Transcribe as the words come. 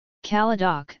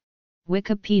Caladoc,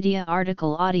 Wikipedia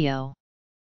article audio.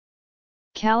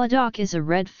 Caladoc is a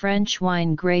red French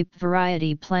wine grape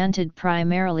variety planted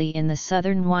primarily in the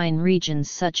southern wine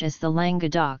regions such as the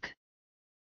Languedoc.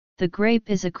 The grape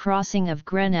is a crossing of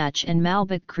Grenache and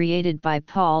Malbec created by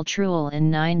Paul Truel in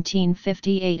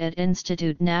 1958 at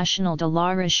Institut National de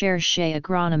la Recherche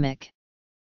Agronomique.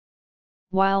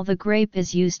 While the grape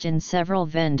is used in several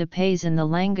vins de pays in the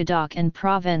Languedoc and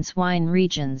Provence wine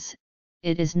regions,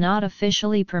 it is not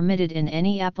officially permitted in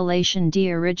any Appellation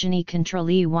d'origine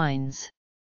contrôlée wines.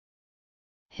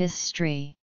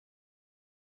 History.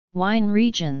 Wine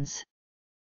regions.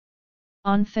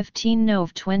 On 15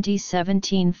 November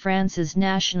 2017, France's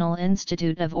National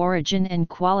Institute of Origin and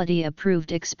Quality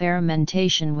approved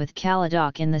experimentation with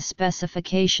Caladoc in the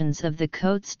specifications of the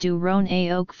Côtes du Rhône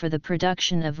AOC for the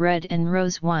production of red and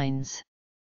rose wines.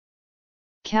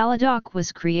 Caladoc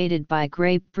was created by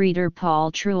grape breeder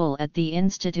Paul Truel at the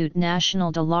Institut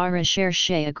National de la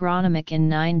Recherche Agronomique in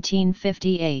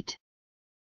 1958.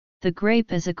 The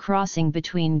grape is a crossing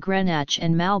between Grenache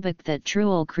and Malbec that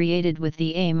Truel created with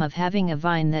the aim of having a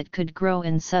vine that could grow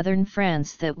in southern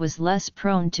France that was less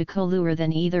prone to colure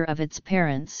than either of its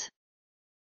parents.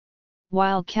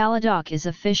 While Caladoc is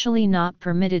officially not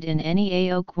permitted in any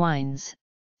AOC wines,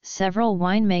 several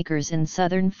winemakers in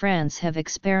southern France have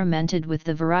experimented with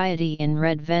the variety in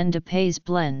red vins de pays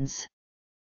blends.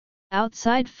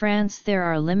 Outside France there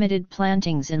are limited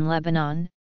plantings in Lebanon,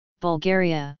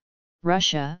 Bulgaria,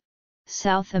 Russia,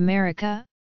 South America,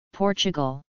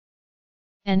 Portugal,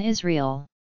 and Israel.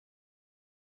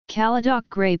 Caladoc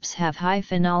grapes have high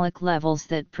phenolic levels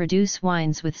that produce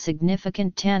wines with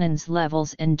significant tannins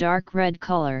levels and dark red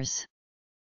colors.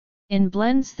 In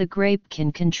blends, the grape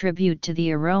can contribute to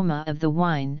the aroma of the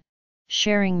wine,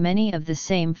 sharing many of the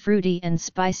same fruity and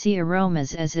spicy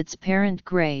aromas as its parent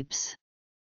grapes.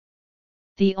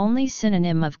 The only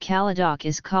synonym of Caladoc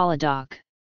is Caladoc.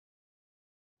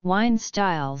 Wine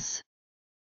styles.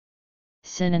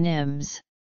 Synonyms.